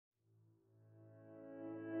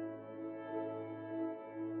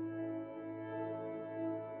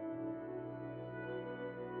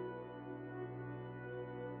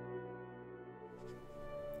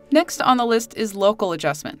Next on the list is local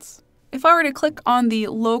adjustments. If I were to click on the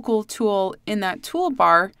local tool in that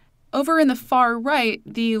toolbar, over in the far right,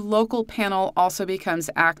 the local panel also becomes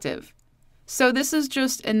active. So this is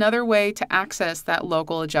just another way to access that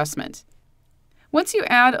local adjustment. Once you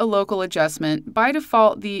add a local adjustment, by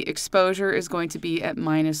default, the exposure is going to be at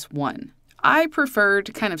 -1. I prefer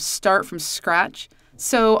to kind of start from scratch,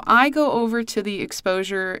 so I go over to the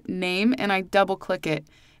exposure name and I double click it,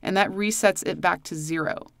 and that resets it back to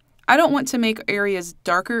 0. I don't want to make areas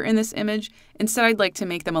darker in this image. Instead, I'd like to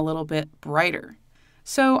make them a little bit brighter.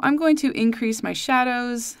 So I'm going to increase my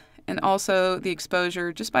shadows and also the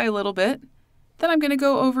exposure just by a little bit. Then I'm going to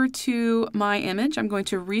go over to my image. I'm going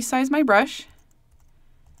to resize my brush,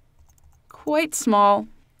 quite small.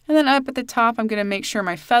 And then up at the top, I'm going to make sure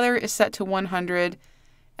my feather is set to 100.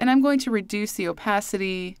 And I'm going to reduce the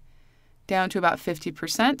opacity down to about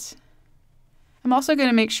 50%. I'm also going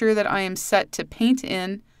to make sure that I am set to paint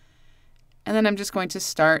in. And then I'm just going to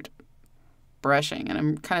start brushing. And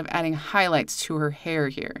I'm kind of adding highlights to her hair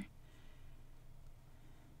here.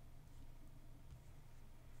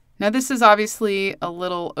 Now this is obviously a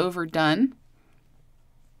little overdone.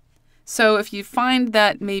 So if you find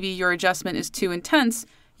that maybe your adjustment is too intense,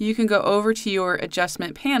 you can go over to your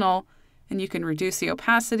adjustment panel and you can reduce the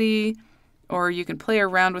opacity, or you can play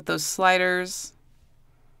around with those sliders.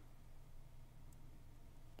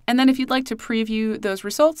 And then if you'd like to preview those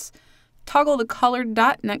results, toggle the colored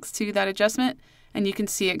dot next to that adjustment and you can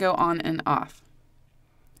see it go on and off.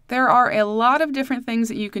 There are a lot of different things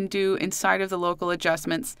that you can do inside of the local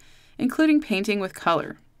adjustments, including painting with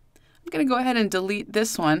color. I'm going to go ahead and delete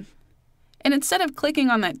this one. And instead of clicking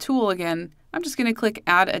on that tool again, I'm just going to click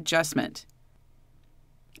Add Adjustment.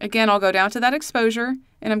 Again, I'll go down to that exposure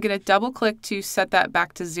and I'm going to double click to set that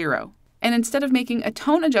back to 0. And instead of making a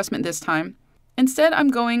tone adjustment this time, instead I'm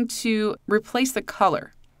going to replace the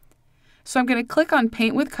color. So I'm going to click on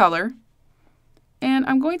Paint with Color. And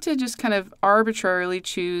I'm going to just kind of arbitrarily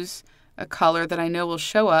choose a color that I know will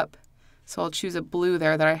show up. So I'll choose a blue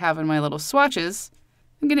there that I have in my little swatches.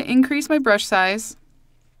 I'm going to increase my brush size.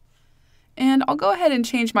 And I'll go ahead and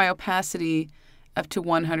change my opacity up to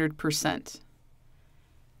 100%.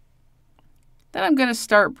 Then I'm going to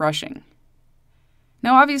start brushing.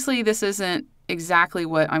 Now obviously this isn't exactly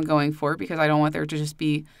what I'm going for because I don't want there to just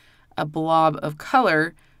be a blob of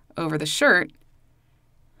color over the shirt.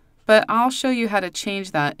 But I'll show you how to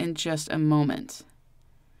change that in just a moment.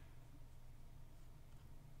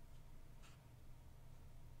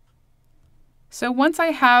 So once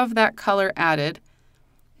I have that color added,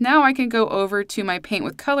 now I can go over to my Paint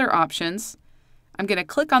with Color options. I'm going to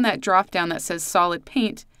click on that drop down that says Solid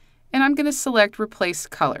Paint, and I'm going to select Replace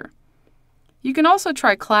Color. You can also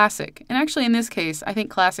try Classic, and actually in this case, I think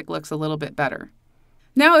Classic looks a little bit better.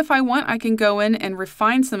 Now if I want, I can go in and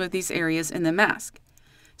refine some of these areas in the mask.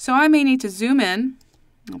 So I may need to zoom in.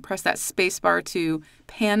 I'll press that space bar to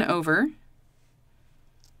pan over,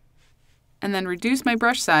 and then reduce my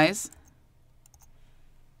brush size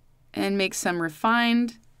and make some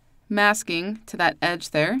refined masking to that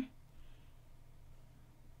edge there.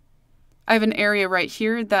 I have an area right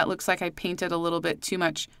here that looks like I painted a little bit too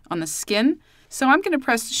much on the skin. So I'm going to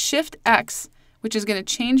press Shift X, which is going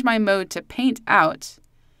to change my mode to Paint Out.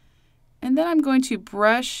 And then I'm going to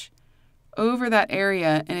brush over that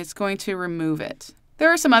area and it's going to remove it. There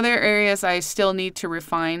are some other areas I still need to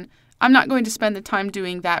refine. I'm not going to spend the time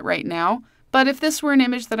doing that right now, but if this were an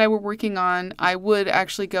image that I were working on, I would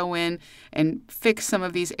actually go in and fix some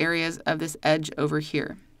of these areas of this edge over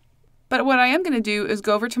here. But what I am going to do is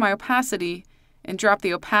go over to my opacity and drop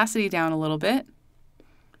the opacity down a little bit.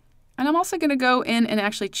 And I'm also going to go in and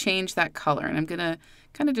actually change that color, and I'm going to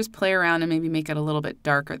kind of just play around and maybe make it a little bit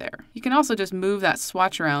darker there. You can also just move that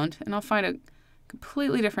swatch around and I'll find a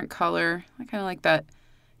completely different color. I kind of like that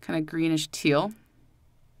kind of greenish teal.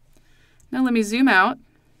 Now let me zoom out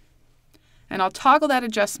and I'll toggle that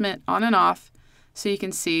adjustment on and off so you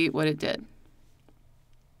can see what it did.